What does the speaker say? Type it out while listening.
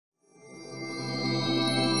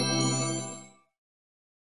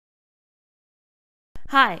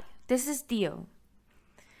Hi, this is Dio.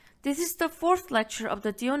 This is the fourth lecture of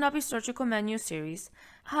the Dio Nabi Surgical Manual series,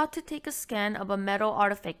 How to Take a Scan of a Metal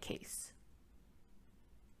Artifact Case.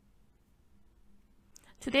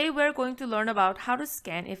 Today we're going to learn about how to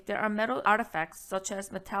scan if there are metal artifacts such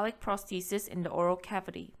as metallic prosthesis in the oral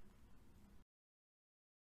cavity.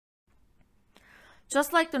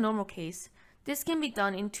 Just like the normal case, this can be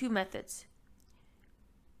done in two methods,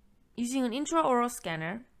 using an intraoral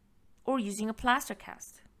scanner or using a plaster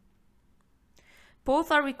cast.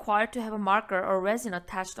 Both are required to have a marker or resin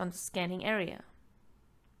attached on the scanning area.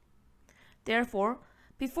 Therefore,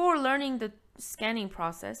 before learning the scanning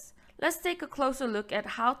process, let's take a closer look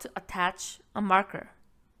at how to attach a marker.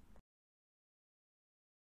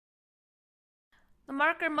 The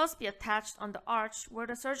marker must be attached on the arch where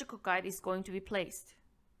the surgical guide is going to be placed.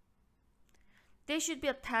 They should be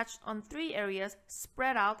attached on 3 areas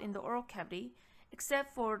spread out in the oral cavity,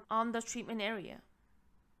 except for on the treatment area.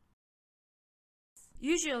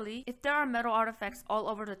 Usually, if there are metal artifacts all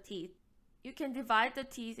over the teeth, you can divide the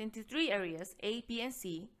teeth into 3 areas, A, B, and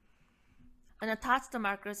C, and attach the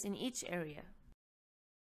markers in each area.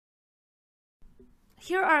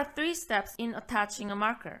 Here are 3 steps in attaching a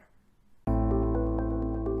marker.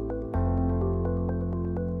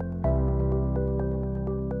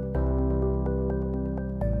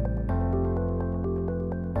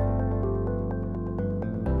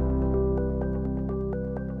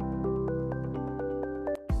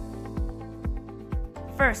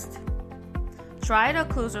 First, dry the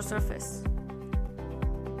occlusal surface.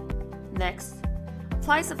 Next,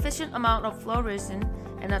 apply sufficient amount of flow resin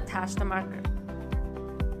and attach the marker.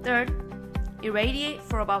 Third, irradiate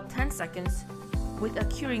for about 10 seconds with a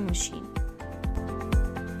curing machine.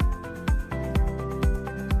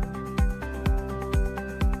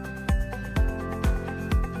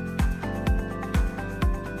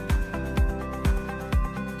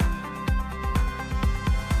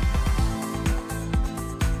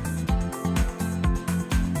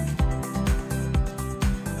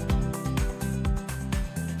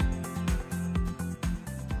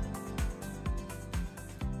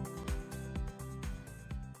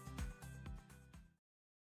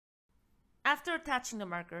 After attaching the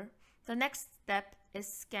marker, the next step is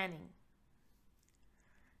scanning.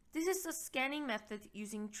 This is the scanning method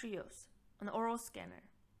using trios, an oral scanner.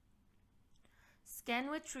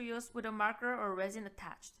 Scan with trios with a marker or resin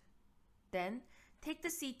attached. Then, take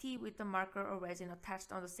the CT with the marker or resin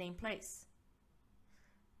attached on the same place.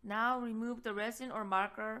 Now remove the resin or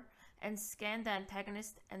marker and scan the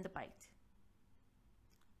antagonist and the bite.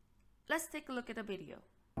 Let's take a look at the video.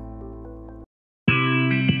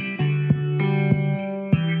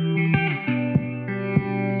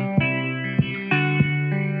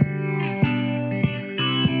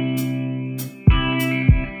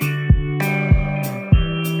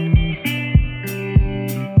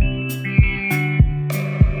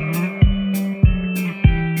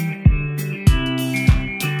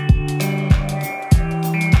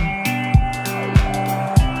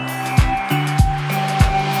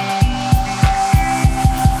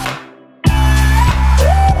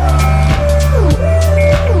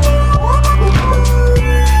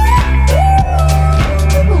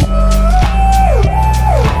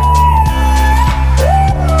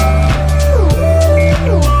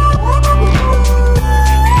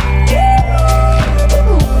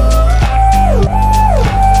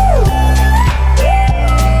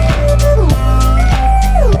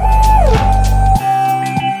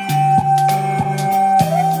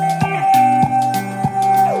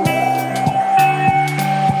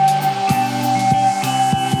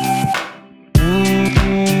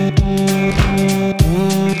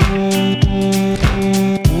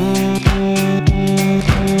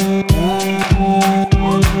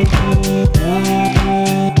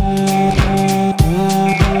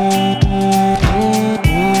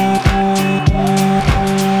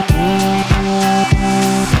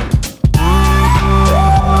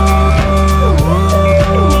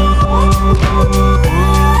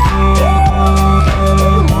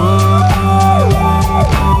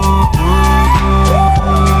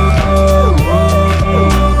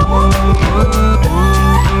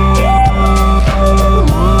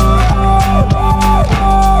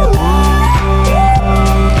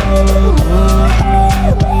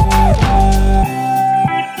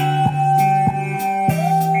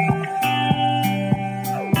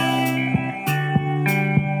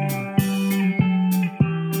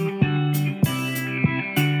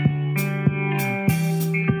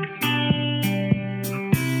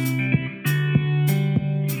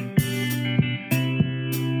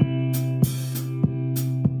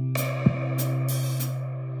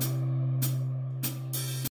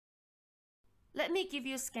 give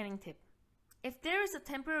you a scanning tip. If there is a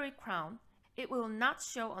temporary crown, it will not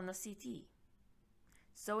show on the CT.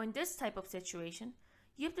 So in this type of situation,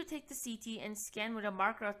 you have to take the CT and scan with a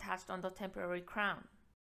marker attached on the temporary crown.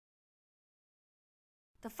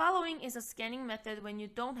 The following is a scanning method when you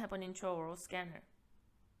don't have an intraoral scanner.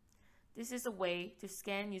 This is a way to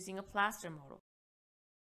scan using a plaster model.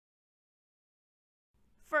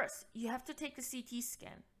 First, you have to take a CT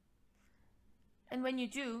scan. And when you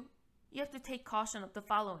do, you have to take caution of the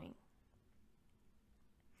following.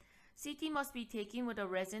 CT must be taken with a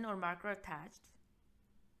resin or marker attached.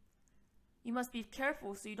 You must be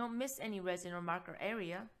careful so you don't miss any resin or marker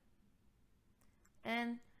area.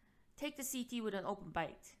 And take the CT with an open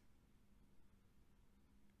bite.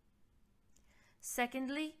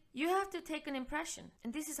 Secondly, you have to take an impression,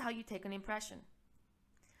 and this is how you take an impression.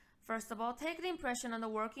 First of all, take an impression on the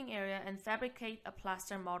working area and fabricate a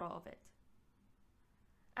plaster model of it.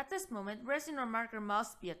 At this moment, resin or marker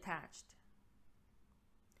must be attached.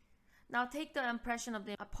 Now take the impression of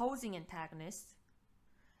the opposing antagonist,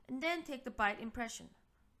 and then take the bite impression.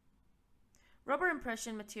 Rubber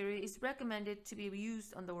impression material is recommended to be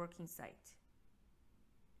used on the working site.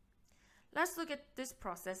 Let's look at this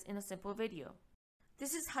process in a simple video.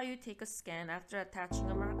 This is how you take a scan after attaching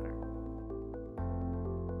a marker.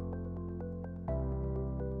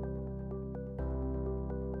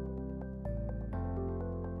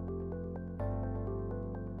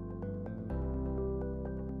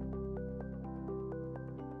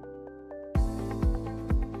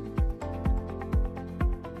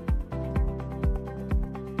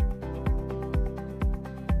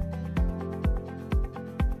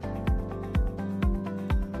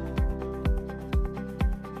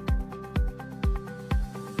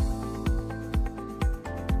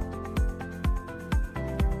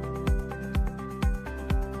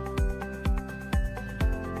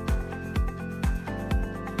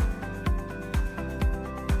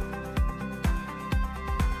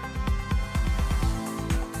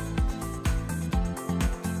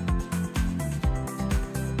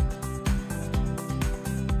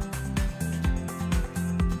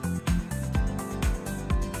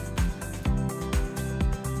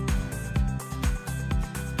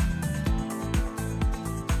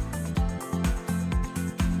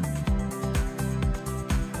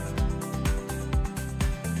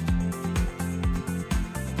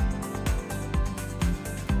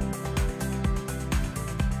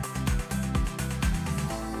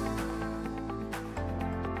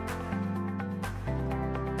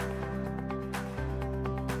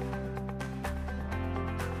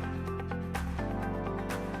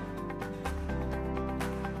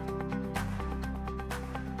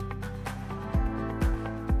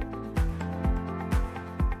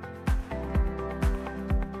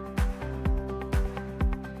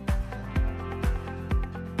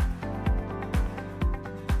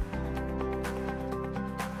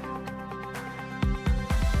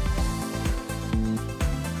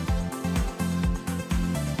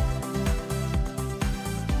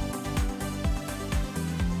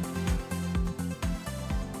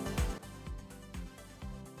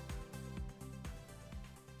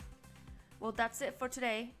 Well, that's it for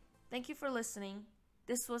today. Thank you for listening.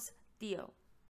 This was Theo.